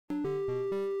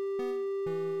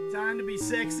Trying to be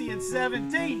sexy and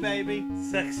 17, baby.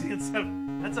 Sexy and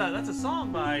 7. That's a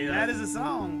song by. That is a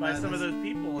song by some of those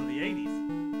people in the 80s,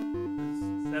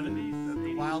 70s,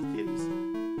 the Wild Kitties.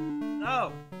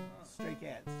 Oh, Stray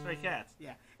Cats. Stray Cats.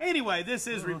 Yeah. Anyway, this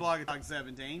is Reblogatog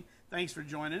 17. Thanks for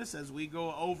joining us as we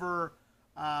go over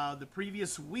the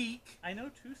previous week. I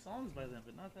know 2 songs by them,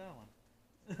 but not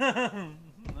that one.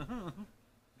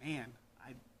 Man,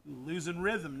 I'm losing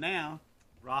rhythm now.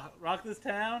 Rock This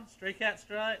Town, Stray Cat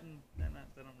Strut, and then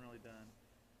I'm really done.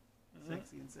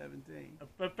 Sexy and 17.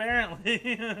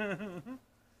 Apparently.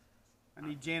 I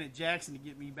need Janet Jackson to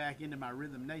get me back into my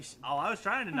Rhythm Nation. Oh, I was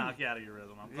trying to knock you out of your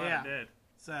rhythm. I'm glad I did.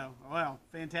 So, well,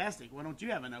 fantastic. Why don't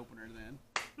you have an opener then?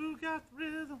 Who got the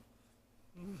rhythm?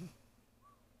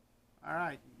 All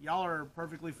right. Y'all are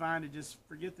perfectly fine to just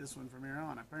forget this one from here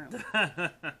on, apparently.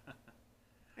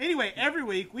 Anyway, every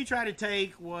week we try to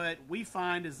take what we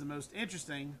find is the most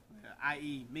interesting,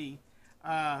 i.e. me,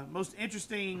 most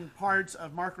interesting parts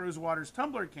of Mark Rosewater's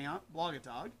Tumblr account,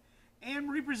 Blogatog,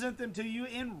 and represent them to you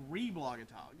in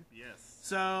Reblogatog. Yes.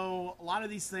 So a lot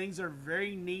of these things are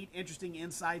very neat, interesting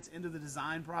insights into the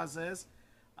design process,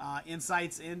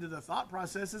 insights into the thought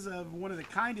processes of one of the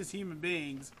kindest human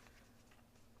beings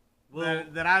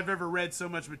that I've ever read so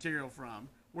much material from.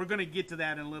 We're going to get to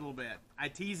that in a little bit. I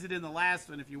teased it in the last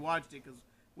one if you watched it because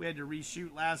we had to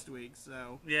reshoot last week.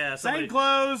 So yeah, same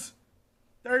clothes,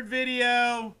 third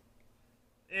video.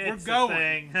 We're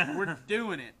going. We're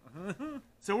doing it.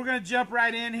 So we're going to jump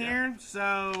right in here. Yeah.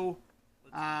 So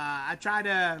I've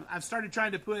started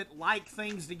trying to put like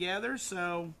things together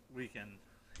so we can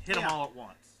hit them all at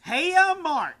once. Hey,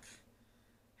 Mark,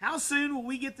 how soon will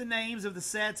we get the names of the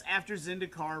sets after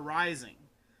Zendikar Rising?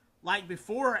 Like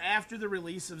before or after the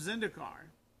release of Zendikar?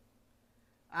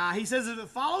 He says if it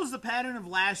follows the pattern of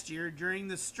last year during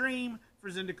the stream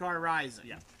for Zendikar Rising.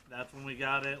 Yeah, that's when we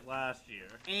got it last year.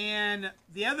 And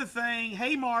the other thing,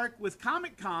 hey Mark, with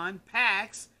Comic-Con,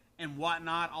 PAX, and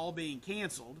whatnot all being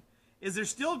canceled, is there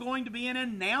still going to be an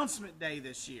announcement day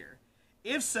this year?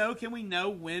 If so, can we know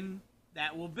when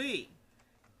that will be?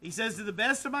 He says, to the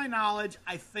best of my knowledge,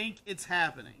 I think it's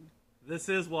happening. This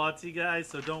is WotC, guys,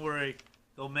 so don't worry.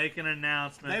 They'll make an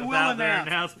announcement. They will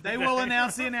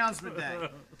announce the announcement day.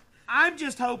 I'm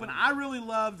just hoping. I really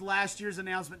loved last year's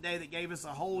announcement day that gave us a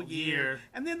whole year.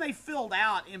 And then they filled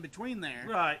out in between there.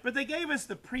 Right. But they gave us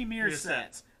the premiere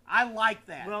sets. I like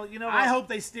that. Well, you know what? I hope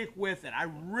they stick with it. I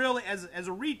really, as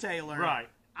a retailer, right.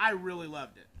 I really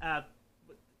loved it.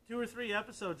 2 or 3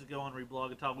 episodes ago on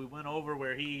Reblogatog, we went over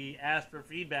where he asked for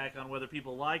feedback on whether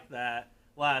people liked that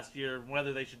last year and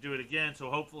whether they should do it again.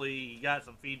 So hopefully he got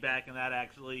some feedback and that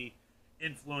actually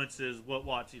influences what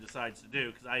WotC decides to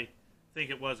do, because I think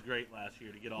it was great last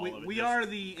year to get all of it. We are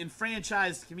the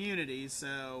enfranchised community,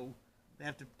 so they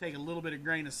have to take a little bit of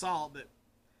grain of salt, but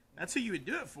that's who you would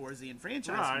do it for, is the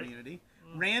enfranchised community.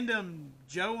 Random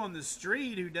Joe on the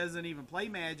street who doesn't even play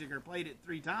Magic or played it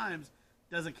 3 times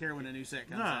doesn't care when a new set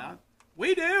comes out.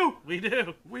 We do. We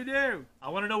do. We do. I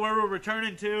want to know where we're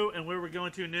returning to and where we're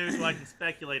going to new so I can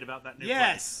speculate about that new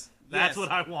place. That's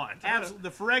what I want. Absolutely.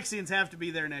 The Phyrexians have to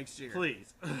be there next year.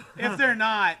 Please. If they're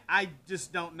not, I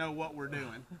just don't know what we're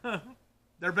doing.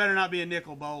 There better not be a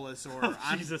Nicol Bolas, or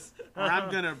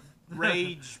I'm going to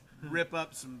rage rip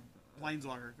up some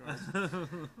Planeswalker cards.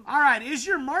 All right. Is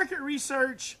your market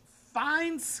research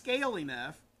fine scale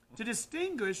enough to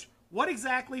distinguish what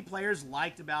exactly players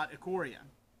liked about Ikoria?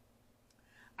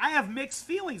 I have mixed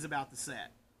feelings about the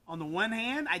set. On the one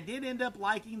hand, I did end up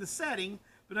liking the setting,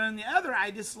 but on the other, I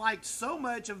disliked so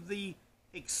much of the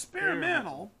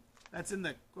experimental, that's in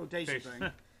the quotation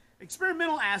thing,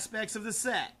 experimental aspects of the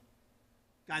set.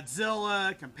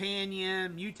 Godzilla,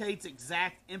 Companion, Mutate's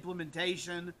exact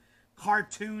implementation,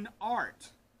 cartoon art.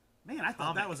 Man, I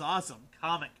thought that was awesome.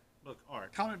 Comic book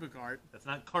art. Comic book art. That's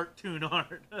not cartoon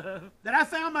art. That I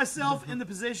found myself in the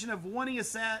position of wanting a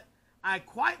set I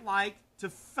quite like to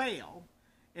fail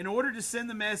in order to send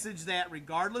the message that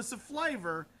regardless of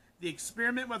flavor, the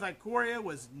experiment with Ikoria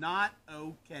was not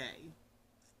okay.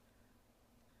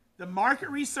 The market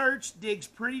research digs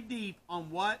pretty deep on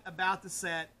what about the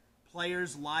set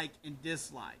players like and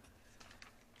dislike.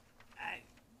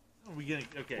 Are we getting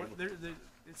okay?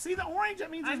 See the orange? That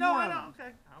means I know.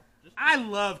 Okay. I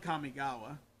love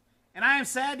Kamigawa, and I am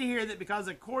sad to hear that because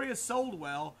Ikoria sold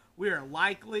well, we are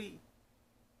likely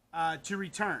to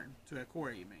return to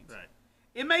Ikoria. Right.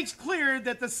 It makes clear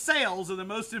that the sales are the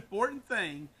most important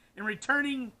thing in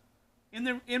returning,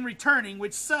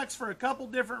 which sucks for a couple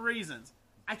different reasons.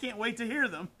 I can't wait to hear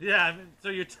them. Yeah, I mean, so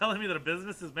you're telling me that a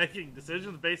business is making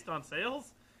decisions based on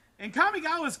sales? In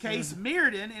Kamigawa's case,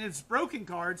 Mirrodin and its broken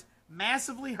cards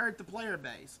massively hurt the player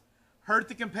base. hurt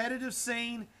the competitive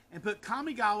scene, and put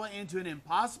Kamigawa into an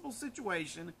impossible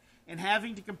situation and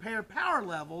having to compare power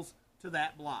levels to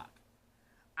that block.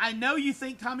 I know you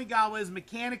think Kamigawa is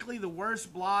mechanically the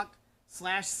worst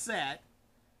block/set.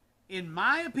 In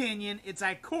my opinion, it's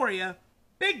Ikoria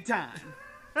big time.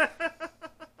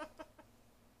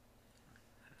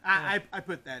 I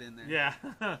put that in there. Yeah.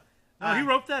 No, he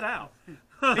wrote that out. He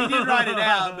did write it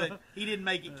out, but he didn't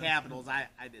make it capitals. I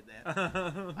did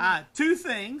that. Two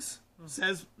things,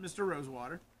 says Mr.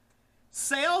 Rosewater.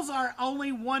 Sales are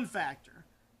only one factor.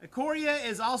 Ikoria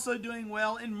is also doing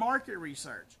well in market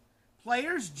research.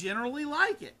 Players generally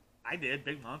like it. I did.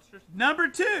 Big monsters. Number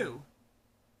two,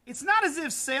 it's not as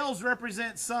if sales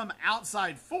represent some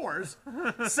outside force.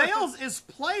 Sales is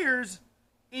players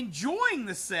enjoying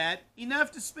the set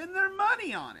enough to spend their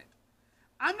money on it.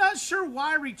 I'm not sure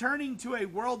why returning to a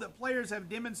world that players have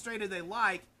demonstrated they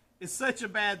like is such a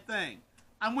bad thing.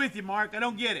 I'm with you, Mark. I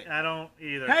don't get it. I don't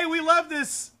either. Hey, we love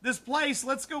this place.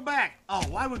 Let's go back. Oh,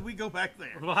 why would we go back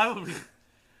there? Why would we?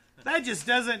 That just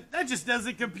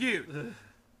doesn't compute.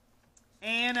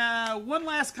 And one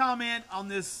last comment on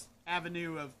this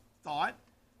avenue of thought.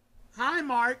 Hi,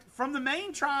 Mark. From the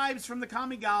main tribes from the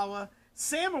Kamigawa,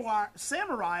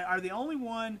 samurai are the only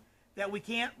one that we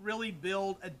can't really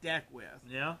build a deck with.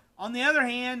 Yeah. On the other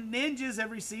hand, ninjas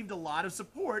have received a lot of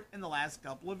support in the last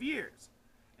couple of years.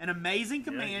 An amazing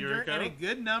commander and a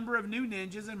good number of new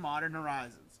ninjas in Modern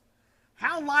Horizons.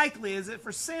 How likely is it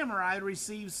for samurai to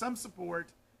receive some support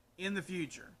in the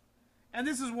future? And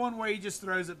this is one where he just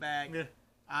throws it back.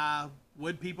 Yeah.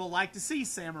 Would people like to see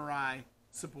samurai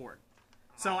support?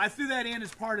 So I threw that in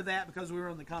as part of that because we were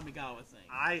on the Kamigawa thing.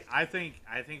 I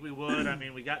think we would. I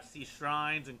mean, we got to see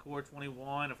shrines in Core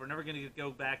 21. If we're never going to go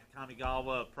back to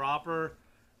Kamigawa proper,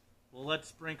 well, let's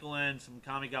sprinkle in some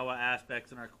Kamigawa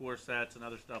aspects in our core sets and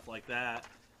other stuff like that.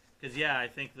 Because, yeah, I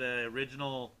think the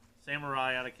original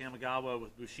samurai out of Kamigawa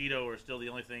with Bushido are still the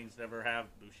only things to ever have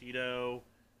Bushido.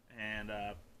 And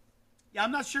yeah,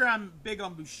 I'm not sure I'm big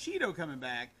on Bushido coming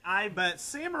back. But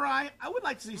Samurai, I would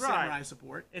like to see Samurai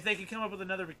support. If they could come up with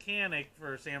another mechanic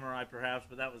for Samurai, perhaps,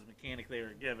 but that was the mechanic they were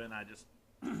given. I just...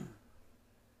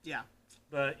 yeah.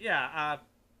 But, yeah,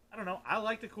 I don't know. I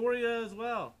liked Ikoria as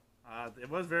well. It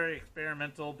was very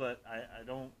experimental, but I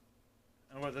don't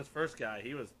know what this first guy,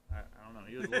 he was, I don't know,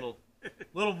 he was a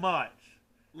little much.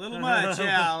 Little much,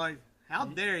 yeah, like, how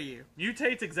dare you?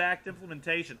 Mutate's exact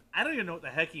implementation. I don't even know what the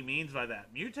heck he means by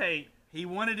that. Mutate. He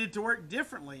wanted it to work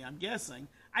differently, I'm guessing.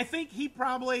 I think he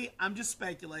probably, I'm just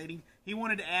speculating, he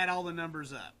wanted to add all the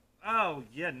numbers up. Oh,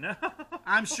 yeah, no.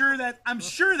 I'm sure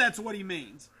that's what he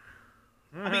means.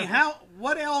 I mean,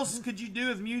 what else could you do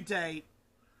with Mutate?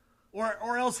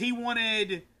 Or else he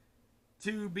wanted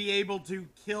to be able to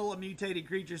kill a mutated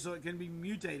creature so it can be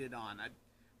mutated on.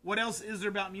 What else is there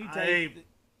about Mutate?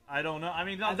 I don't know. I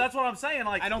mean, that's what I'm saying.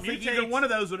 Like, I don't think either one of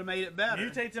those would have made it better.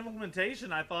 Mutate's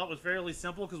implementation, I thought, was fairly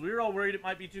simple because we were all worried it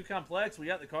might be too complex. We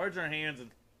got the cards in our hands, and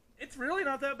it's really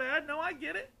not that bad. No, I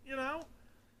get it, you know.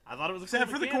 I thought it was except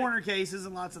for the corner cases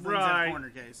and lots of things have corner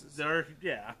cases.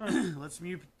 Yeah. Let's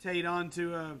mutate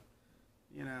onto a...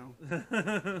 you know,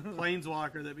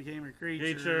 planeswalker that became a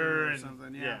creature or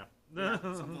something. Yeah.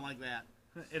 Something like that.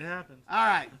 It happens. All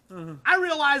right. I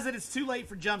realize that it's too late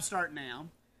for Jumpstart now,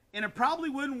 and it probably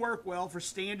wouldn't work well for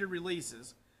standard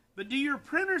releases, but do your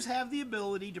printers have the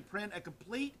ability to print a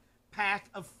complete pack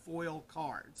of foil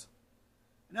cards?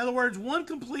 In other words, one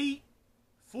complete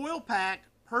foil pack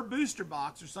per booster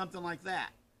box or something like that.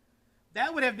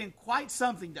 That would have been quite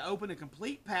something to open a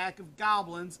complete pack of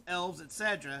goblins, elves,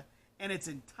 etc., and it's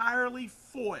entirely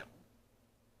foil.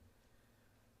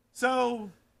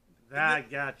 So, I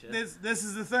gotcha. This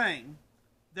is the thing.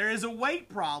 There is a weight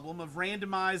problem of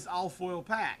randomized all foil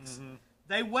packs. Mm-hmm.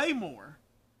 They weigh more.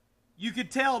 You could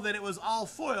tell that it was all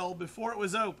foil before it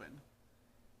was open.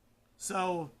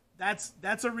 So that's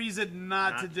a reason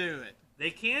not to do it.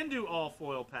 They can do all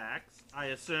foil packs, I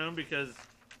assume, because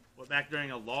back during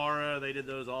Alara they did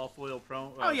those all foil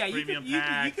premium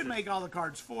packs. You could make all the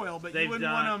cards foil, but you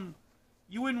wouldn't want them.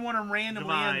 You wouldn't want them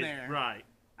randomly in there. Right.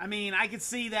 I mean, I could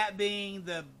see that being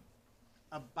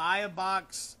a buy a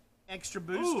box extra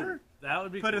booster. Ooh, that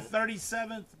would be Put cool. a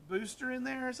 37th booster in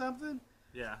there or something.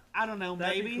 Yeah. I don't know,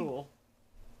 That'd maybe. Be cool.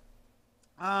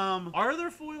 Are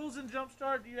there foils in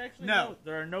Jumpstart? Do you actually know? No.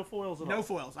 There are no foils at all. No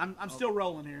foils. I'm still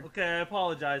rolling here. Okay, I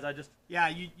apologize. Yeah,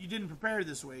 you didn't prepare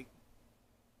this week.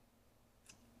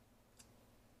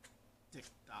 Tick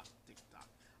tock, tick tock.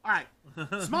 All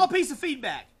right. Small piece of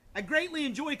feedback. I greatly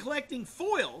enjoy collecting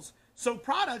foils, so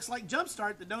products like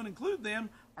Jumpstart that don't include them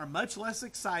are much less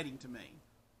exciting to me.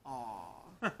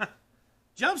 Aww.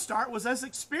 Jumpstart was us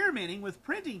experimenting with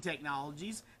printing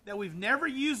technologies that we've never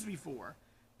used before.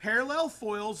 Parallel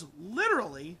foils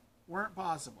literally weren't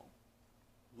possible.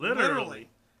 Literally.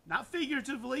 Not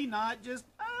figuratively, not just,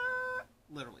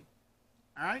 literally.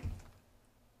 All right?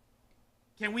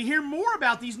 Can we hear more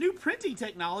about these new printing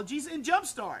technologies in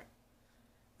Jumpstart?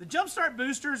 The Jumpstart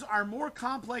boosters are more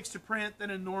complex to print than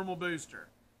a normal booster.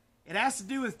 It has to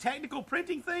do with technical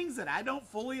printing things that I don't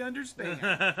fully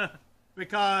understand.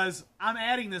 Because I'm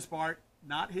adding this part,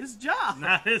 not his job.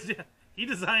 Not his job. He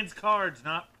designs cards,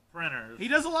 not printers. He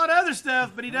does a lot of other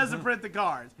stuff, but he doesn't print the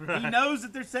cards. Right. He knows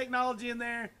that there's technology in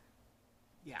there.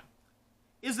 Yeah.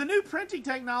 Is the new printing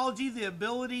technology the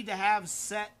ability to have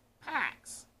set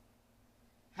packs?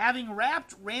 Having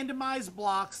wrapped randomized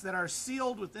blocks that are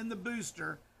sealed within the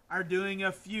booster are doing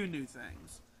a few new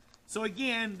things. So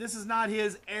again, this is not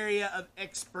his area of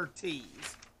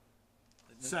expertise.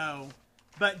 So,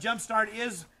 but Jumpstart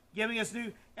is giving us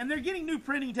new, and they're getting new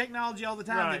printing technology all the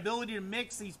time. Right. The ability to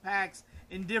mix these packs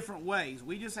in different ways.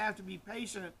 We just have to be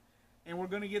patient, and we're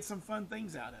going to get some fun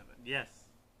things out of it. Yes,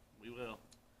 we will.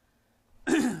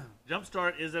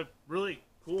 Jumpstart is a really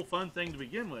cool, fun thing to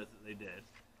begin with that they did.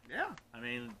 Yeah. I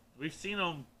mean, we've seen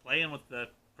them playing with the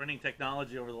printing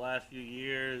technology over the last few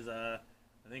years. I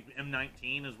think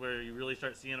M19 is where you really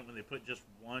start seeing it when they put just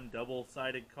one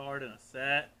double-sided card in a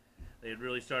set. They had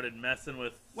really started messing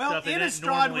with stuff they didn't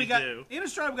normally do. In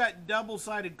Innistrad, we got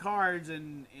double-sided cards,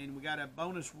 and we got a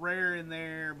bonus rare in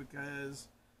there because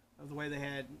of the way they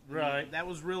had. Right. That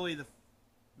was really the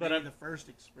first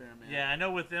experiment. Yeah, I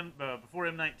know with them, before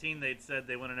M19, they'd said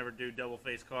they wouldn't ever do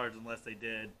double-face cards unless they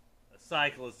did a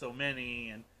cycle of so many,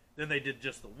 and then they did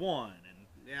just the one.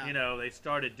 And, you know, they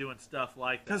started doing stuff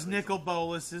like that. Because Nicol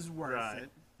Bolas is worth it.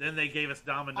 Then they gave us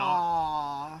Dominaria.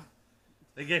 Aww.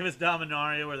 They gave us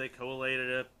Dominaria where they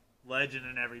collated a legend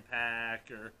in every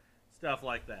pack or stuff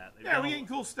like that. We're getting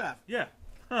cool stuff. Yeah.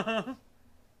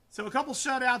 So a couple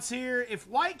shutouts here. If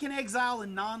White can exile a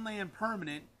non-land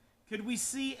permanent, could we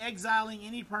see exiling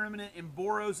any permanent in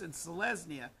Boros and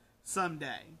Selesnya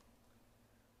someday?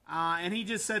 And he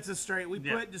just sets us straight. We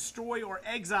put destroy or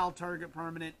exile target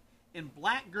permanent in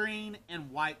black-green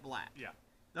and white-black. Yeah.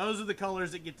 Those are the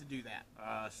colors that get to do that.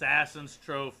 Assassin's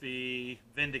Trophy,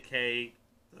 Vindicate,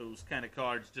 those kind of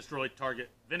cards. Destroy target.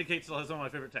 Vindicate still has one of my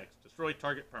favorite texts. Destroy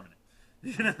target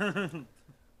permanent.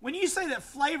 When you say that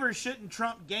flavor shouldn't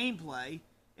trump gameplay,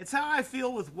 it's how I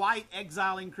feel with White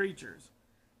exiling creatures.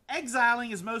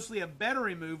 Exiling is mostly a better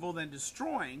removal than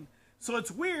destroying, so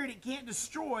it's weird it can't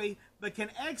destroy but can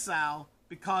exile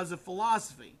because of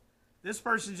philosophy. This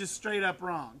person's just straight up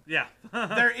wrong. Yeah.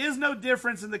 There is no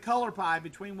difference in the color pie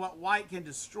between what White can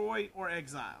destroy or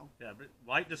exile. Yeah, but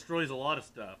White destroys a lot of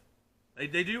stuff.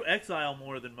 They do exile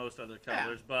more than most other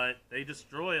colors, but they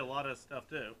destroy a lot of stuff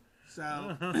too.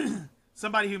 So,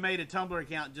 somebody who made a Tumblr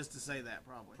account just to say that,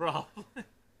 probably. Probably.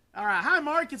 All right. Hi,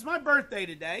 Mark. It's my birthday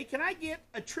today. Can I get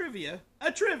a trivia?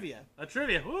 A trivia. A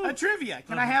trivia. Ooh. A trivia.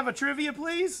 Can I have a trivia,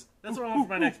 please? That's what I want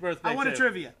for my next birthday, I want too. a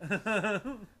trivia.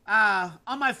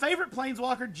 On my favorite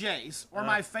Planeswalker, Jace, or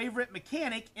my favorite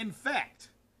mechanic, Infect.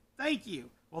 Thank you.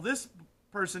 Well, this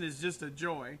person is just a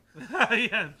joy.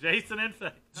 Yeah, Jason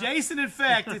Infect. Jason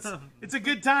Infect. It's a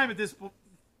good time at this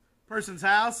person's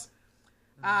house.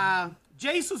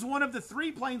 Jace was one of the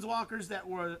 3 Planeswalkers that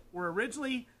were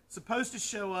originally supposed to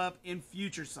show up in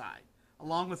Future Sight,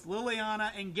 along with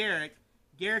Liliana and Garruk.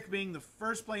 Garruk being the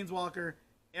first Planeswalker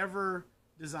ever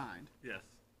designed. Yes.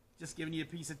 Just giving you a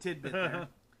piece of tidbit there.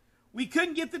 We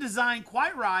couldn't get the design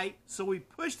quite right, so we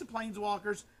pushed the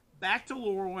Planeswalkers back to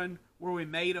Lorwyn, where we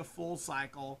made a full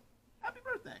cycle. Happy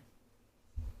birthday.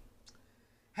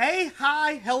 Hey,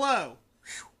 hi, hello.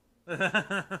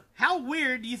 How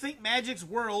weird do you think Magic's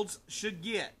worlds should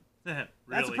get? Really?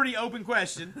 That's a pretty open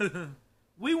question.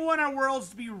 We want our worlds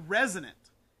to be resonant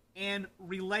and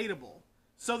relatable.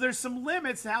 So there's some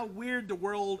limits to how weird the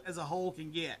world as a whole can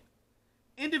get.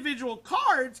 Individual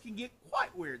cards can get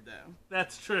quite weird, though.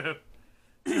 That's true.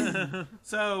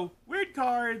 So weird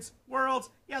cards, worlds,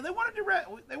 yeah, they want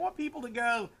people to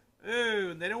go,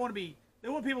 ooh, and they want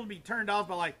people to be turned off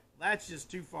by like, that's just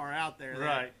too far out there.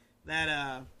 Right.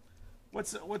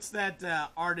 What's that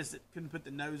artist that couldn't put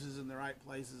the noses in the right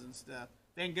places and stuff?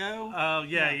 Van Gogh? Oh,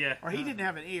 yeah. Or he didn't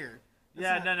have an ear.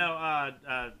 Dali?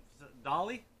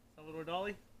 Salvador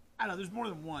Dali? I don't know, there's more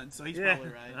than one, so he's probably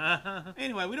right.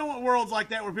 Anyway, we don't want worlds like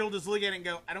that where people just look at it and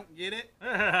go, I don't get it.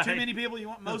 Too many people, you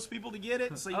want most people to get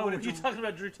it. So were you talking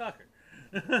about Drew Tucker?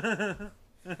 I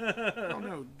don't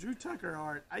know. Drew Tucker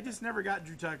art. I just never got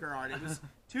Drew Tucker art. It was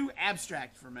too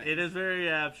abstract for me. It is very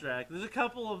abstract. There's a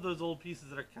couple of those old pieces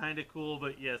that are kind of cool,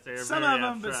 but yes, they're some very of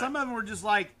them, abstract. but some of them were just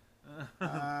like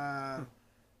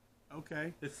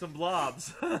Okay. It's some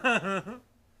blobs. All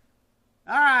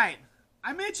right.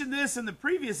 I mentioned this in the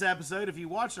previous episode. If you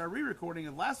watched our re-recording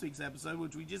of last week's episode,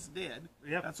 which we just did.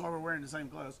 Yep. That's why we're wearing the same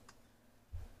clothes.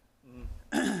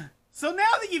 So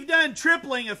now that you've done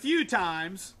tripling a few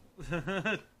times,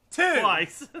 2.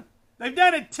 Twice. They've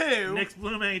done it 2. Nick's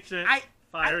Bloom Ancient.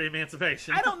 Fiery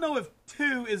Emancipation. I don't know if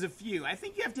 2 is a few. I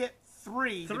think you have to hit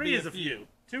 3. 3 is a few.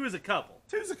 2 is a couple.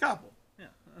 2 is a couple. Yeah.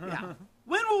 Yeah.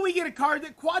 When will we get a card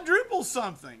that quadruples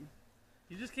something?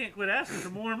 You just can't quit asking for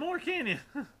more and more, can you?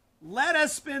 Let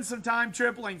us spend some time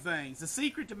tripling things. The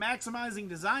secret to maximizing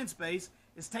design space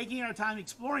is taking our time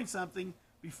exploring something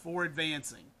before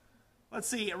advancing. Let's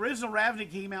see. Original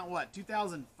Ravnica came out, what,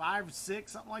 2005,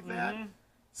 6, something like that? Mm-hmm.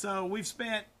 So we've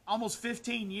spent almost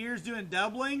 15 years doing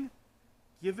doubling.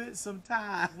 Give it some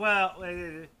time. Well,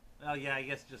 yeah, I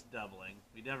guess just doubling.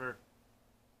 We never...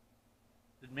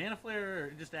 Did Mana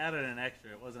Flare just added an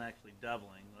extra? It wasn't actually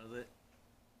doubling, was it?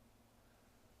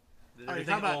 Are you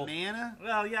talking about mana?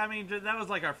 Well, yeah, I mean, that was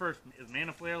like our first... Is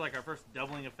Mana Flare like our first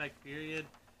doubling effect period?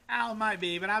 Oh, it might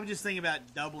be, but I was just thinking about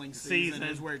doubling season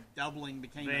is where doubling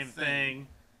became a thing.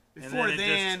 Before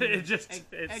then,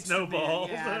 it snowballed.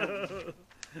 Yeah,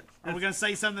 are we going to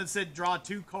say something that said draw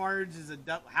 2 cards is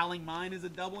Howling Mine is a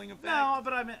doubling effect? No,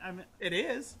 but I mean it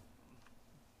is.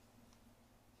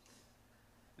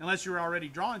 Unless you're already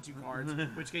drawing 2 cards, in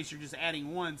which case you're just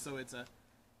adding 1, so it's a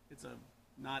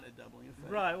not a doubling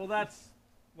effect. Right. Well, that's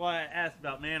why I asked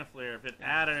about Mana Flare. If it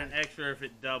added an extra, if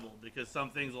it doubled, because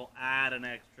some things will add an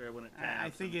extra when it taps. I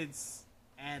think it's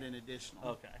add an additional.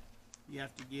 Okay. You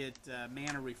have to get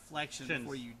mana reflection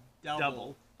before you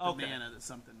double the mana that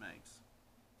something makes.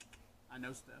 I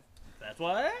know stuff. That's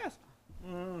why I asked.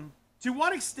 To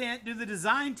what extent do the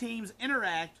design teams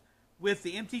interact with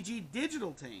the MTG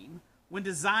digital team when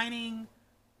designing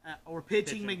or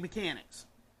pitching mechanics?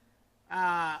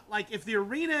 Like if the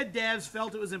arena devs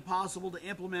felt it was impossible to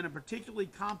implement a particularly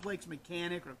complex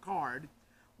mechanic or card,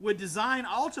 would design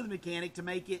alter the mechanic to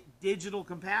make it digital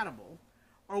compatible,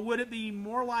 or would it be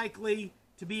more likely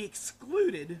to be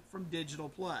excluded from digital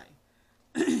play?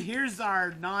 Here's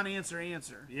our non-answer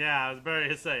answer. Yeah, I was about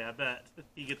to say, I bet.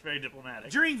 He gets very diplomatic.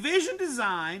 During vision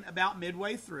design, about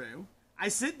midway through, I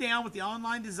sit down with the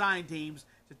online design teams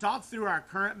to talk through our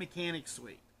current mechanic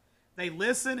suite. They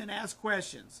listen and ask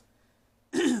questions.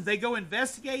 They go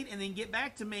investigate and then get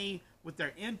back to me with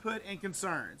their input and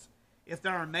concerns. If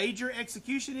there are major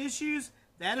execution issues,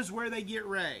 that is where they get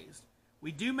raised.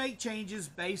 We do make changes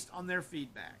based on their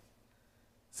feedback.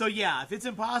 So yeah, if it's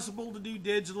impossible to do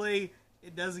digitally,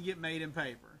 it doesn't get made in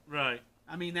paper. Right.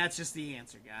 I mean, that's just the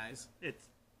answer, guys.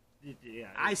 Yeah.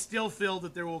 I still feel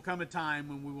that there will come a time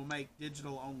when we will make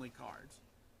digital-only cards.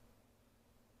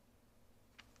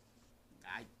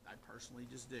 I personally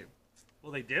just do.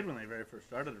 Well, they did when they very first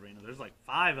started Arena. There's like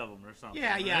 5 of them or something.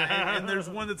 Yeah, and there's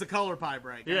one that's a color pie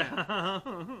break. Yeah.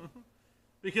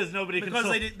 Because they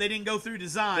didn't go through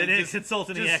design. They didn't consult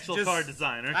any actual card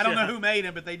designers. I don't know who made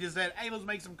them, but they just said, hey, let's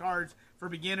make some cards for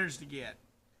beginners to get.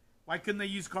 Why couldn't they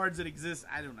use cards that exist?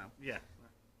 I don't know. Yeah.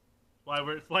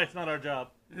 Why it's not our job.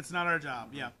 It's not our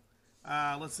job, yeah.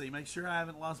 Let's see. Make sure I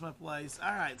haven't lost my place.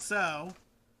 All right, so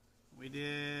we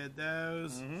did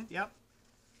those. Mm-hmm. Yep.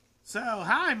 So,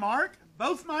 hi, Mark.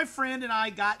 Both my friend and I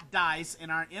got dice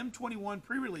in our M21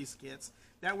 pre-release kits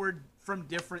that were from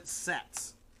different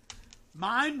sets.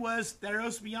 Mine was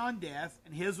Theros Beyond Death,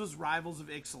 and his was Rivals of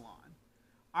Ixalan.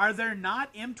 Are there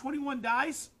not M21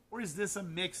 dice, or is this a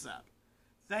mix-up?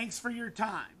 Thanks for your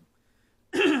time.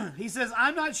 He says,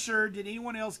 I'm not sure. Did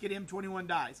anyone else get M21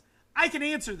 dice? I can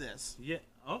answer this. Yeah.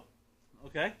 Oh,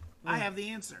 okay. I have the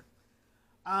answer.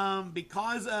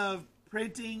 Because of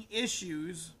printing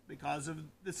issues, because of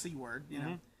the C word, you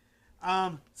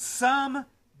know, some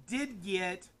did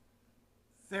get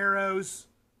Theros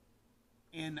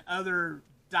and other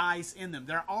dice in them.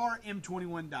 There are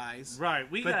M21 dice. Right.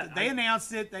 They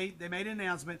announced it. They made an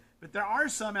announcement. But there are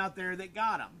some out there that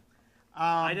got them.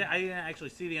 I didn't actually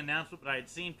see the announcement, but I had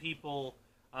seen people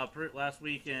last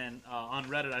weekend on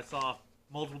Reddit. I saw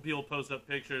multiple people post up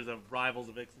pictures of Rivals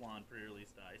of Ixalan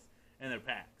pre-release dice and their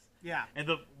packs. Yeah. And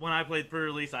when I played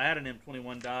pre-release, I had an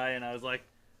M21 die, and I was like,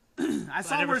 I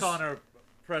never saw in our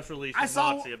press release from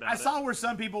Moxie about it. I saw where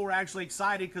some people were actually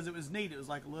excited because it was neat. It was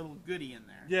like a little goodie in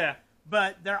there. Yeah.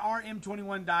 But there are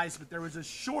M21 dice, but there was a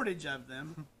shortage of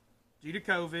them due to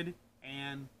COVID,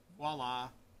 and voila.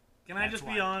 Can I just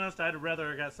be honest? I'd rather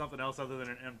have got something else other than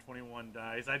an M21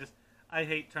 dice. I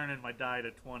hate turning my die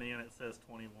to 20 and it says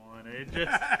 21. It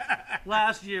just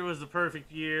last year was the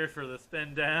perfect year for the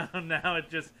spin down. Now it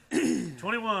just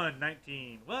 21,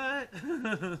 19. What?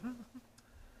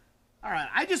 All right,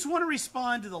 I just want to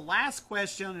respond to the last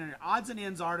question in your Odds and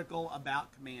Ends article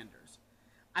about commanders.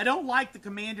 I don't like the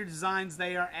commander designs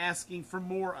they are asking for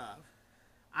more of.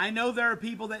 I know there are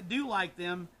people that do like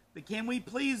them, but can we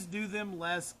please do them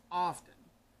less often?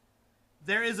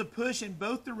 There is a push in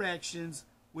both directions,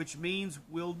 which means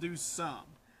we'll do some.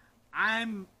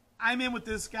 I'm in with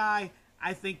this guy.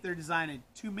 I think they're designing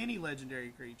too many legendary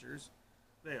creatures.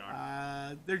 They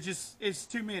are. It's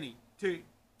too many.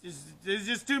 There's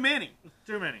just too many.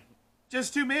 Too many.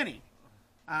 Just too many.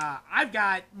 I've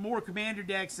got more commander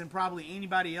decks than probably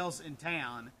anybody else in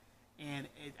town, and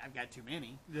I've got too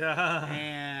many. Yeah.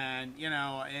 And,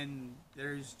 and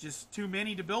there's just too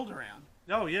many to build around.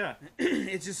 Oh, yeah.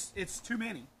 It's too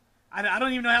many. I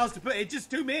don't even know how else to put it. It's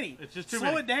just too many. It's just too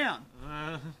Slow many. it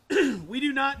down. We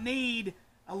do not need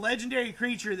a legendary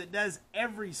creature that does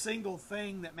every single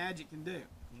thing that Magic can do.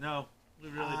 No, we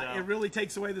really don't. It really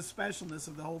takes away the specialness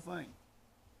of the whole thing.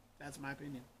 That's my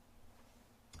opinion.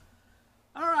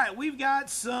 All right, we've got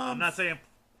some... I'm not saying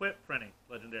quit printing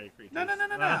legendary creatures.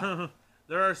 No.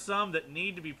 There are some that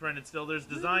need to be printed still. There's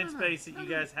design space that you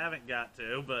guys haven't got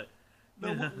to, but...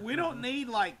 But we don't need,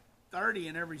 30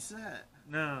 in every set.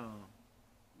 No.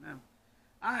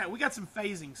 All right, we got some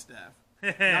phasing stuff.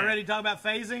 Y'all ready to talk about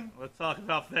phasing? Let's talk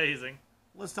about phasing.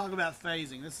 Let's talk about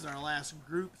phasing. This is our last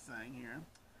group thing here.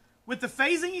 With the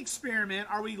phasing experiment,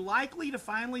 are we likely to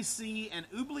finally see an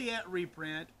oubliette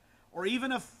reprint or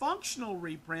even a functional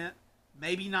reprint,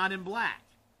 maybe not in black?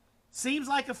 Seems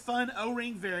like a fun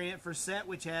O-ring variant for set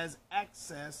which has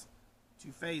access to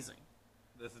phasing.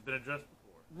 This has been addressed before.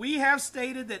 We have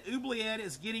stated that oubliette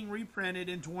is getting reprinted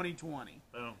in 2020.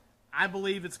 Boom. I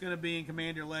believe it's going to be in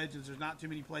Commander Legends. There's not too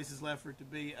many places left for it to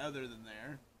be other than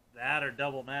there. That or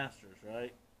Double Masters,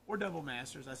 right? Or Double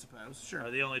Masters, I suppose. Sure.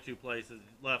 Are the only two places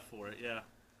left for it, yeah.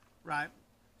 Right.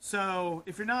 So,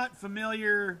 if you're not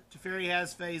familiar, Teferi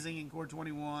has phasing in Core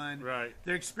 21. Right.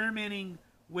 They're experimenting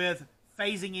with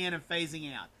phasing in and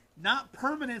phasing out. Not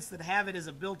permanents that have it as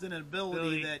a built-in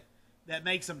ability that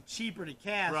makes them cheaper to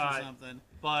cast or something.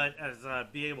 But as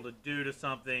be able to do to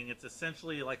something, it's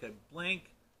essentially like a blink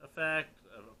effect,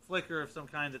 a flicker of some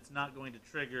kind that's not going to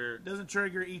trigger... Doesn't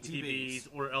trigger ETBs.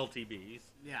 or LTBs.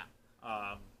 Yeah.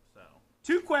 So.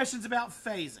 2 questions about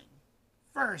phasing.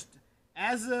 First,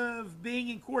 as of being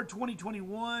in Core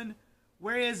 2021,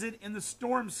 where is it in the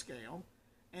Storm scale?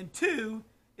 And 2,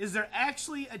 is there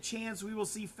actually a chance we will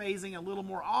see phasing a little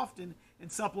more often in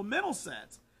supplemental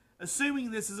sets,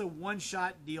 assuming this is a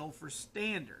one-shot deal for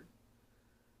Standard?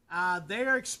 They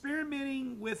are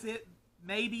experimenting with it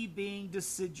maybe being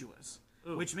deciduous,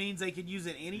 which means they could use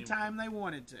it anytime they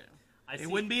wanted to. It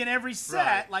wouldn't be in every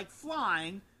set like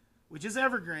Flying, which is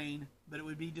evergreen, but it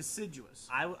would be deciduous.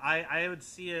 I would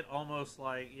see it almost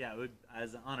like, it would,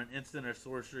 as on an instant or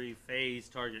sorcery, phase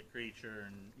target creature,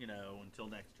 and until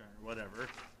next turn or whatever,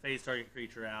 phase target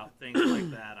creature out, things like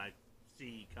that. I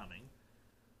see coming.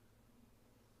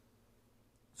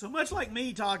 So much like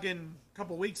me talking a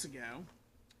couple weeks ago,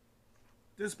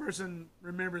 this person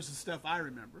remembers the stuff I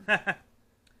remember.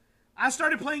 I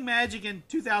started playing Magic in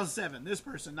 2007. This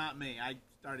person, not me. I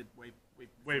started way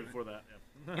before that.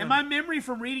 Yeah. And my memory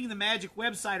from reading the Magic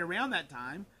website around that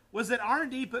time was that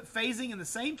R&D put phasing in the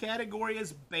same category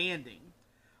as banding,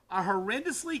 a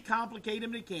horrendously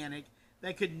complicated mechanic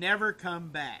that could never come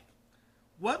back.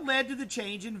 What led to the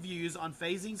change in views on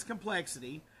phasing's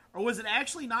complexity, or was it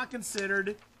actually not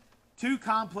considered too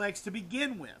complex to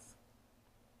begin with?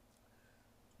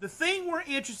 The thing we're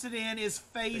interested in is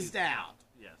phased out.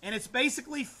 Yes. And it's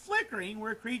basically flickering,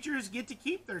 where creatures get to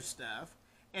keep their stuff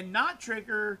and not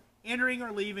trigger entering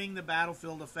or leaving the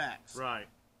battlefield effects. Right.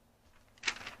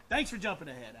 Thanks for jumping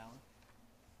ahead, Alan.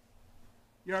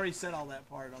 You already said all that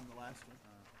part on the last one.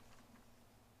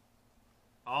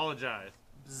 Apologize.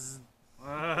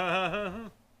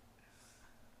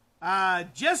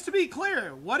 Just to be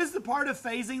clear, what is the part of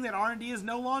phasing that R&D is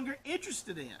no longer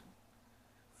interested in?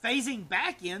 Phasing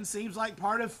back in seems like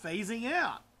part of phasing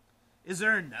out. Is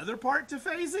there another part to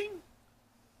phasing?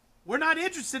 We're not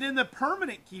interested in the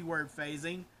permanent keyword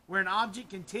phasing, where an object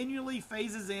continually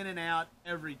phases in and out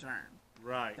every turn.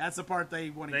 Right. That's the part they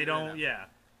want to get rid of. Yeah.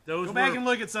 Go back and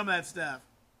look at some of that stuff.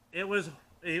 It was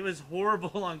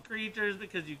horrible on creatures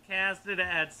because you cast it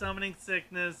had summoning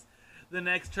sickness. The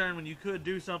next turn, when you could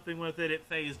do something with it, it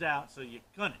phased out, so you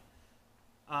couldn't.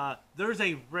 There's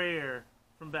a rare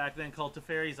from back then called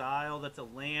Teferi's Isle. That's a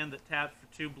land that taps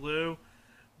for 2 blue,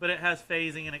 but it has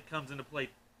phasing and it comes into play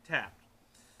tapped.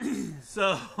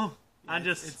 So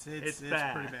it's bad. It's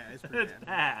pretty bad. It's pretty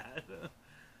bad.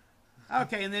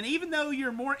 Okay, and then even though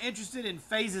you're more interested in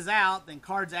phases out than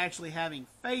cards actually having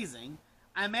phasing,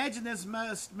 I imagine this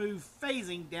must move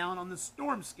phasing down on the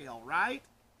storm scale, right?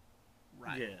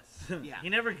 Right. Yes. Yeah. He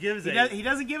never gives He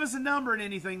doesn't give us a number in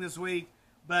anything this week,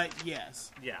 but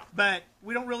yes. Yeah. But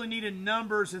we don't really need a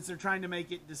number since they're trying to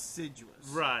make it deciduous.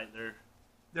 Right.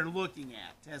 They're looking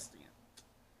at, testing it.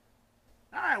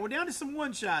 All right, we're down to some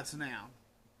one-shots now.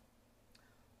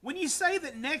 When you say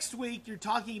that next week you're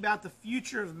talking about the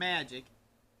future of Magic,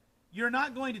 you're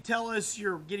not going to tell us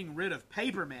you're getting rid of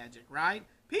paper Magic, right?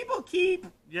 People keep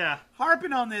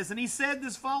harping on this, and he said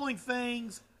this following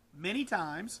things many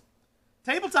times.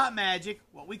 Tabletop Magic,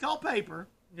 what we call paper,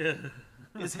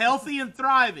 is healthy and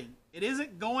thriving. It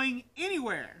isn't going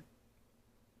anywhere.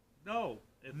 No.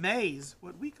 Maize,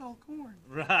 what we call corn.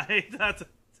 Right. That's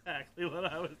exactly what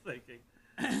I was thinking.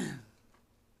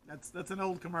 That's an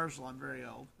old commercial. I'm very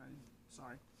old. I'm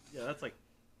sorry. Yeah, that's like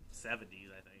 70s,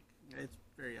 I think. It's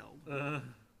very old.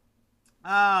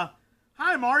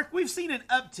 Hi, Mark. We've seen an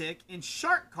uptick in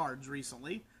shark cards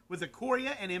recently with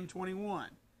Ikoria and M21.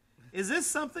 Is this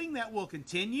something that will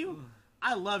continue?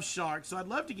 I love sharks, so I'd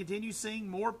love to continue seeing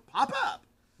more pop up.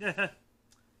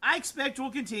 I expect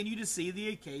we'll continue to see the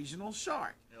occasional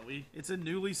shark. It's a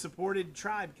newly supported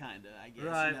tribe, kind of, I guess.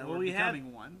 Right. Well, we're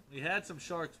becoming one. We had some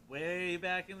sharks way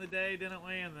back in the day, didn't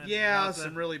we? And then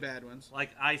some really bad ones.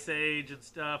 Like Ice Age and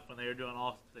stuff, when they were doing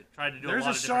they tried to do There's a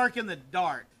lot a shark in the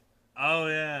dark. Oh,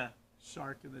 yeah.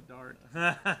 Shark in the dark.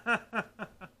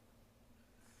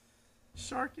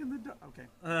 Shark in the dark. Okay.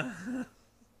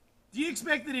 Do you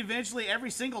expect that eventually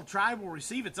every single tribe will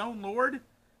receive its own lord?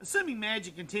 Assuming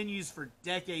Magic continues for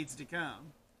decades to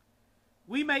come.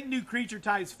 We make new creature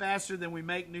types faster than we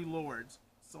make new lords,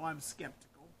 so I'm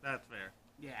skeptical. That's fair.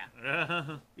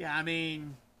 Yeah. Yeah, I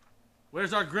mean...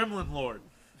 Where's our Gremlin Lord?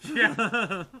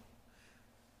 Yeah.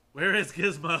 Where is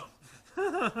Gizmo?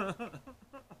 I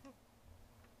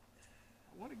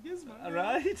want a Gizmo.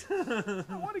 Right?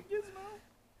 I want a Gizmo.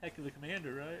 Heck of a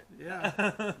commander, right?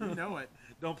 Yeah. You know it.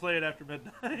 Don't play it after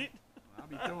midnight. I'll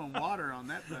be throwing water on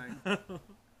that thing.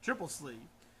 Triple sleeve.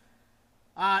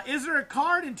 Is there a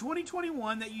card in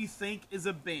 2021 that you think is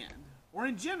a bend? Or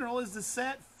in general, is the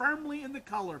set firmly in the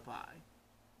color pie?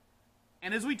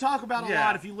 And as we talk about a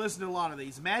lot, if you listen to a lot of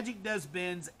these, Magic does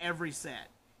bends every set.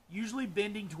 Usually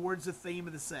bending towards the theme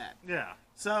of the set. Yeah.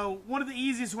 So one of the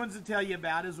easiest ones to tell you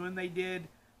about is when they did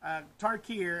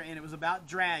Tarkir, and it was about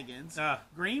dragons.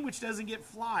 Green, which doesn't get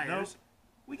flyers. Nope.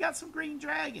 We got some green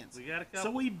dragons. We got a couple.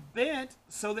 So we bent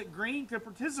so that green could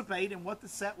participate in what the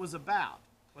set was about.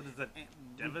 What is that?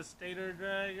 Devastator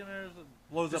Dragon or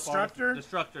blows Destructor? up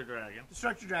Destructor Dragon.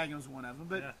 Destructor Dragon was one of them.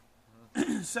 But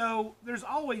so there's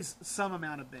always some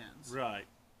amount of bends. Right.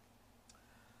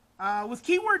 With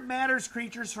keyword matters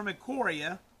creatures from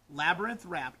Ikoria, Labyrinth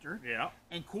Raptor, Yeah.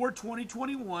 and Core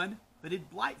 2021, Hooded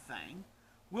Blightfang,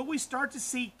 will we start to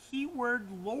see keyword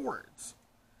lords?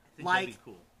 I think Like that'd be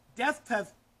cool.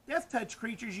 Death touch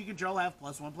creatures you control have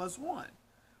 +1/+1.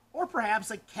 Or perhaps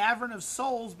a Cavern of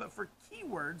Souls, but for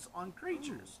keywords on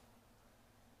creatures.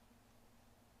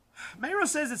 Maro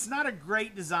says it's not a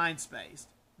great design space.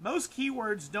 Most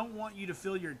keywords don't want you to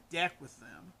fill your deck with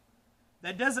them.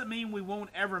 That doesn't mean we won't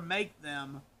ever make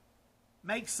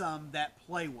some that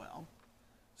play well.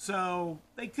 So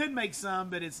they could make some,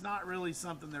 but it's not really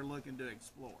something they're looking to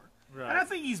explore. Right. And I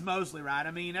think he's mostly right.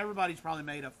 I mean, everybody's probably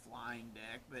made a flying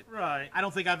deck, but I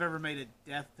don't think I've ever made a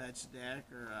death touch deck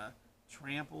or a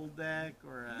trample deck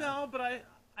or a... No, but I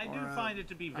do find it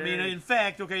to be very... I mean,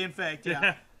 infect,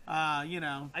 yeah. You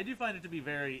know. I do find it to be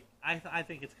very... I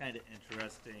think it's kind of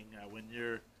interesting when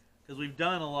you're... Because we've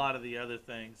done a lot of the other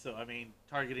things, so, I mean,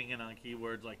 targeting in on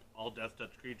keywords like all death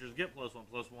touch creatures get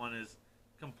 +1/+1 is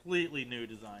completely new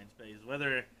design space.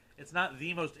 Whether... It's not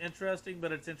the most interesting,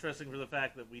 but it's interesting for the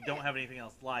fact that we don't have anything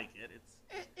else like it.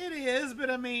 It is,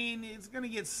 but I mean, it's going to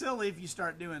get silly if you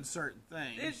start doing certain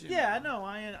things.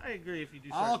 I agree if you do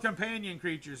all companion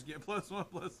creatures get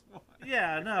 +1/+1.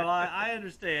 Yeah, no, I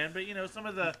understand, but, you know,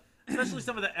 especially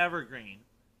some of the evergreen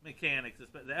mechanics,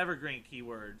 the evergreen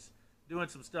keywords, doing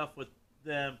some stuff with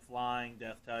them, flying,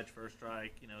 death touch, first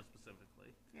strike, you know,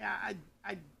 specifically. Yeah,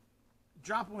 I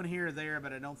drop one here or there,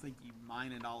 but I don't think you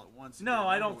mine it all at once. No,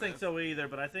 I don't think so either,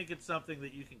 but I think it's something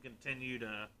that you can continue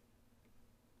to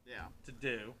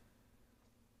do.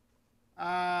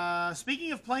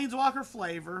 Speaking of Planeswalker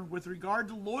flavor, with regard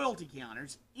to loyalty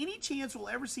counters, any chance we'll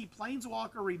ever see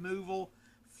Planeswalker removal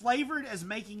flavored as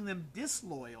making them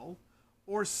disloyal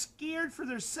or scared for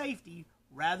their safety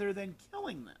rather than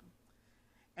killing them?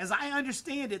 As I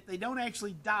understand it, they don't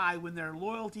actually die when their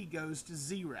loyalty goes to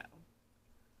 0.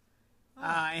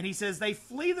 And he says they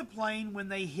flee the plane when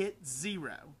they hit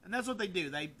 0. And that's what they do.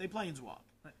 They planeswalk.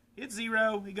 Hit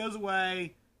 0, he goes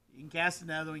away, You can cast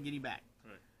another one and get him back.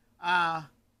 Right.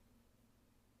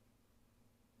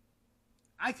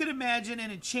 I could imagine an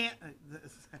enchantment.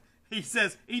 He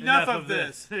says, enough of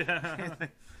this. Yeah.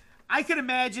 I could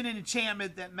imagine an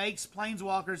enchantment that makes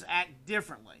planeswalkers act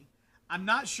differently. I'm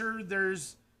not sure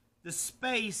there's the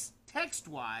space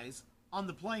text-wise on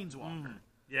the planeswalker.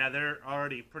 Yeah, they're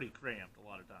already pretty cramped a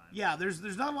lot of times. Yeah,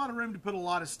 there's not a lot of room to put a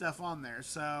lot of stuff on there.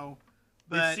 So,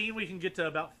 but we've seen we can get to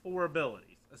about 4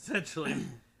 abilities essentially.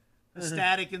 a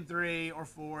static in 3 or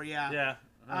 4. Yeah. Yeah.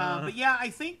 But yeah, I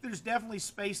think there's definitely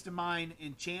space to mine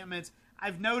enchantments.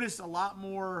 I've noticed a lot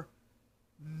more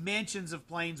mentions of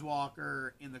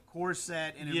Planeswalker in the core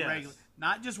set and in regular,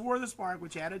 not just War of the Spark,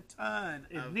 which had a ton.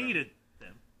 It needed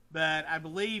them. But I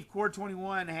believe Core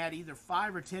 21 had either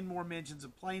 5 or 10 more mentions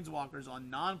of Planeswalkers on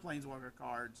non-Planeswalker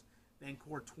cards than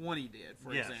Core 20 did,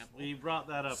 for example. We brought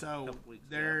that up a couple weeks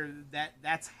ago.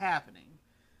 That's happening.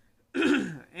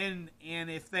 and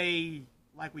if they,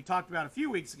 like we talked about a few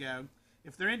weeks ago,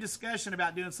 if they're in discussion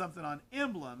about doing something on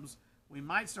emblems, we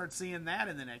might start seeing that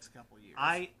in the next couple of years.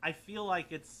 I feel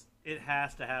like it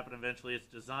has to happen eventually. It's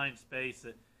design space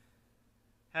that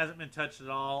hasn't been touched at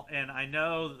all, and I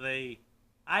know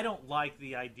I don't like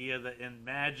the idea that in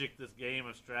Magic, this game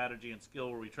of strategy and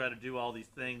skill where we try to do all these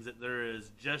things, that there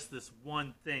is just this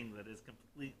one thing that is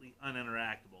completely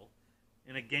uninteractable.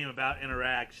 In a game about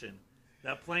interaction,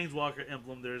 that Planeswalker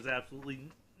emblem, there is absolutely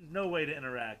no way to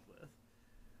interact with.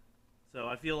 So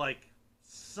I feel like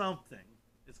something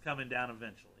is coming down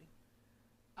eventually.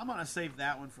 I'm going to save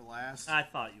that one for last. I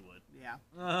thought you would.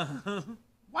 Yeah.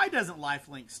 Why doesn't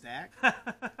lifelink stack?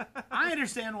 I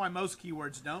understand why most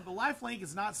keywords don't, but lifelink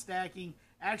is not stacking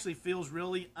actually feels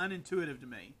really unintuitive to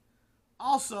me.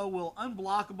 Also, will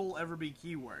unblockable ever be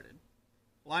keyworded?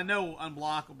 Well, I know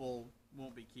unblockable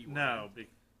won't be keyworded. No.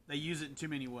 They use it in too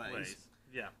many ways.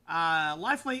 Yeah.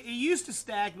 Lifelink, it used to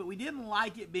stack, but we didn't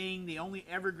like it being the only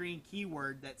evergreen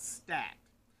keyword that stacked.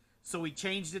 So we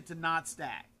changed it to not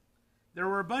stack. There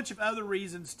were a bunch of other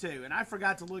reasons too, and I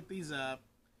forgot to look these up.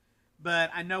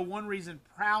 But I know one reason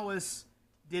Prowess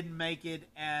didn't make it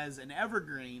as an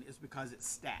evergreen is because it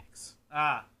stacks.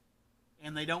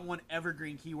 And they don't want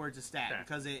evergreen keywords to stack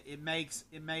because it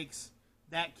makes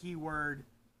that keyword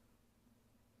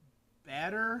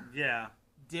better. Yeah.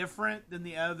 Different than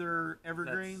the other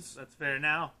evergreens. That's fair.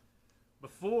 Now,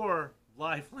 before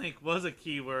lifelink was a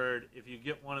keyword, if you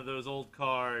get one of those old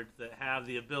cards that have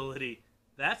the ability,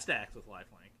 that stacks with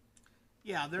lifelink.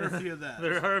 Yeah, there are a few of those.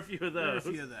 There are a few of those. There are a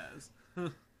few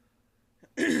of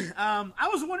those. I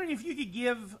was wondering if you could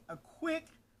give a quick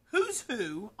who's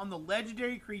who on the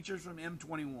legendary creatures from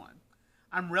M21.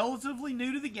 I'm relatively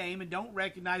new to the game and don't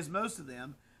recognize most of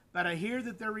them, but I hear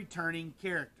that they're returning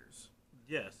characters.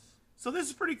 Yes. So this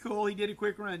is pretty cool. He did a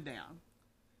quick rundown.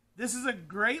 This is a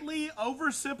greatly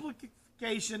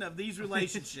oversimplification of these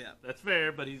relationships. That's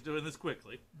fair, but he's doing this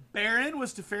quickly. Baron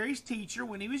was Teferi's teacher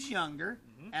when he was younger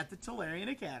at the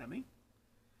Tolarian Academy.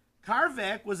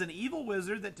 Karvek was an evil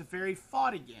wizard that Teferi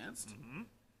fought against.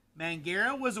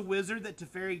 Mangara was a wizard that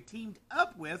Teferi teamed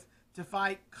up with to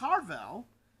fight Carvel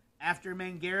after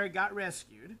Mangara got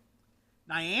rescued.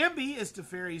 Nyambi is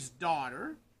Teferi's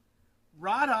daughter.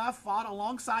 Radha fought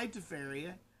alongside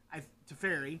Teferi.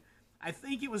 I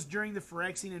think it was during the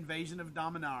Phyrexian invasion of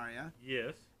Dominaria.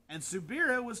 Yes. And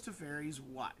Subira was Teferi's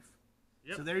wife.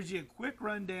 Yep. So there's you a quick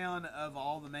rundown of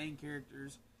all the main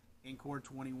characters in Core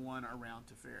 21 around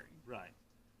Teferi. Right.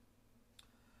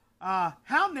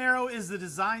 How narrow is the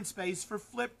design space for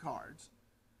flip cards?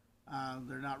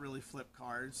 They're not really flip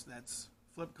cards.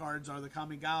 Flip cards are the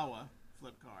Kamigawa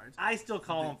flip cards. I still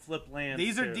call them flip lands.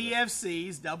 These are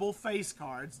DFCs, double face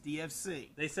cards, DFC.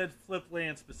 They said flip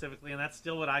land specifically, and that's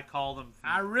still what I call them.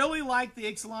 I really like the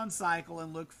Ixalan cycle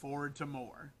and look forward to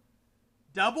more.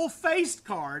 Double-faced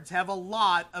cards have a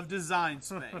lot of design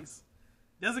space.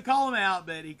 Doesn't call them out,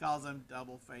 but he calls them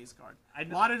double-faced cards. A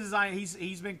lot of design.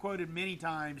 He's been quoted many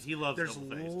times. He loves There's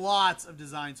double-faced. Lots of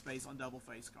design space on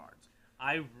double-faced cards.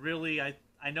 I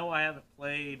know I haven't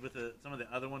played with some of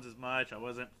the other ones as much. I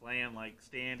wasn't playing like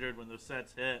standard when those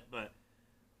sets hit, but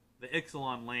the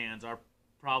Ixalan lands are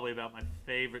probably about my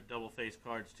favorite double-faced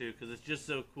cards too, because it's just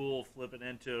so cool flipping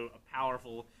into a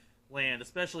powerful land,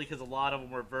 especially because a lot of them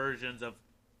were versions of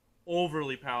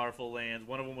overly powerful lands.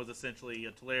 One of them was essentially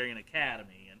a Tolarian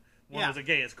Academy, and one was a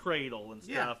Gaia's Cradle and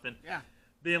stuff. And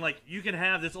being like, you can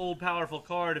have this old powerful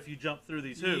card if you jump through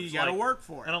these hoops. You got to work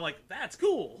for it. And I'm like, that's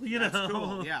cool. That's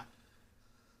cool. Yeah.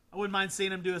 I wouldn't mind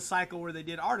seeing them do a cycle where they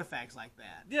did artifacts like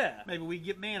that. Yeah. Maybe we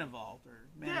get Mana Vault or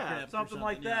Mana Crypt something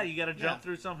like that. You got to jump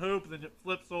through some hoop, and then it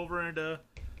flips over into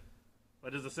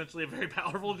what is essentially a very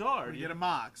powerful card. You get a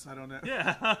Mox. I don't know.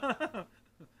 Yeah.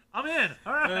 I'm in.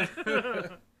 All right.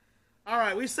 All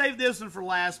right, we saved this one for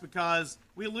last because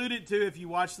we alluded to, if you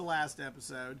watched the last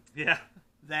episode,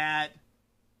 that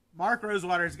Mark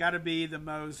Rosewater has got to be the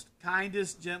most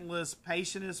kindest, gentlest,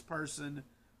 patientest person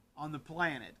on the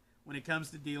planet when it comes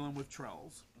to dealing with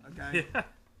trolls. Okay? Yeah.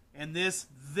 And this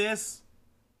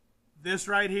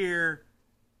right here,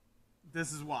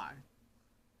 this is why.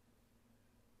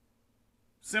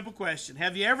 Simple question.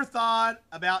 Have you ever thought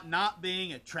about not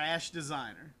being a trash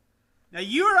designer? Now,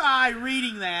 you or I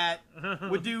reading that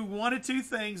would do one of two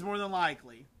things more than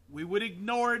likely. We would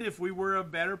ignore it if we were a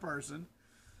better person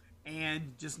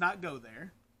and just not go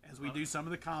there, as we do some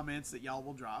of the comments that y'all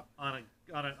will drop. On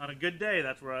a good day,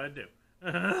 that's what I'd do.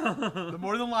 But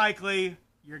more than likely,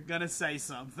 you're going to say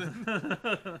something.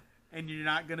 And you're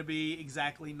not going to be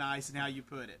exactly nice in how you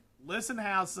put it. Listen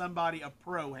how somebody, a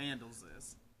pro, handles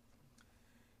this.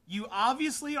 You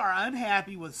obviously are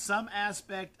unhappy with some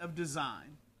aspect of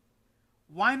design.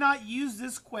 Why not use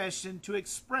this question to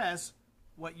express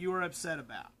what you are upset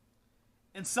about?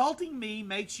 Insulting me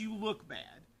makes you look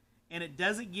bad, and it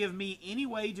doesn't give me any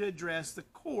way to address the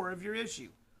core of your issue.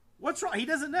 What's wrong? He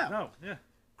doesn't know. No, yeah.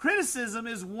 Criticism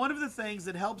is one of the things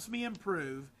that helps me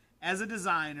improve as a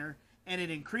designer, and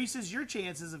it increases your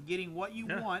chances of getting what you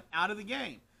want out of the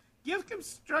game. Give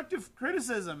constructive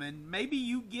criticism, and maybe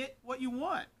you get what you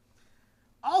want.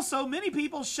 Also, many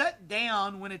people shut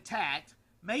down when attacked,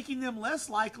 making them less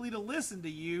likely to listen to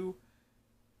you,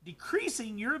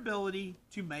 decreasing your ability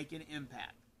to make an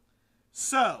impact.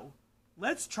 So,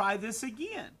 let's try this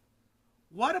again.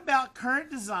 What about current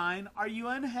design are you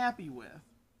unhappy with?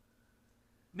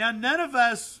 Now, none of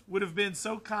us would have been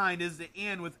so kind as to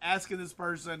end with asking this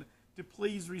person to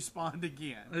please respond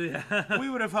again. Yeah. We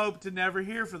would have hoped to never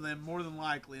hear from them, more than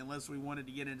likely, unless we wanted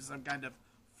to get into some kind of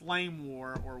flame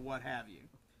war or what have you.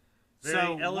 Very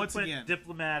so, eloquent, once again,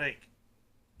 diplomatic.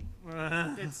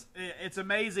 it's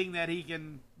amazing that he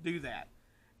can do that.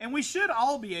 And we should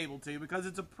all be able to, because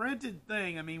it's a printed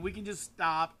thing. I mean, we can just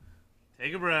stop,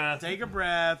 take a breath,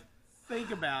 think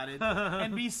about it,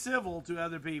 and be civil to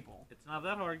other people. It's not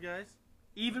that hard, guys.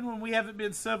 Even when we haven't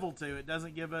been civil to, it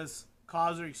doesn't give us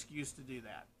cause or excuse to do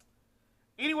that.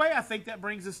 Anyway, I think that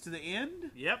brings us to the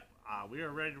end. Yep. We are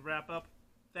ready to wrap up.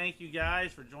 Thank you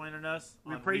guys for joining us.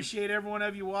 We appreciate every one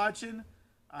of you watching.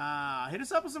 Hit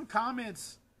us up with some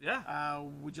comments. Yeah.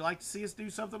 Would you like to see us do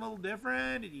something a little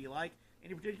different? Do you like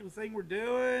any particular thing we're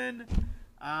doing?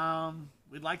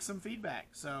 We'd like some feedback.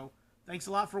 So thanks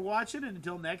a lot for watching, and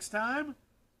until next time.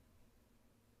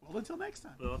 Well, until next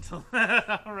time.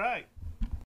 All right.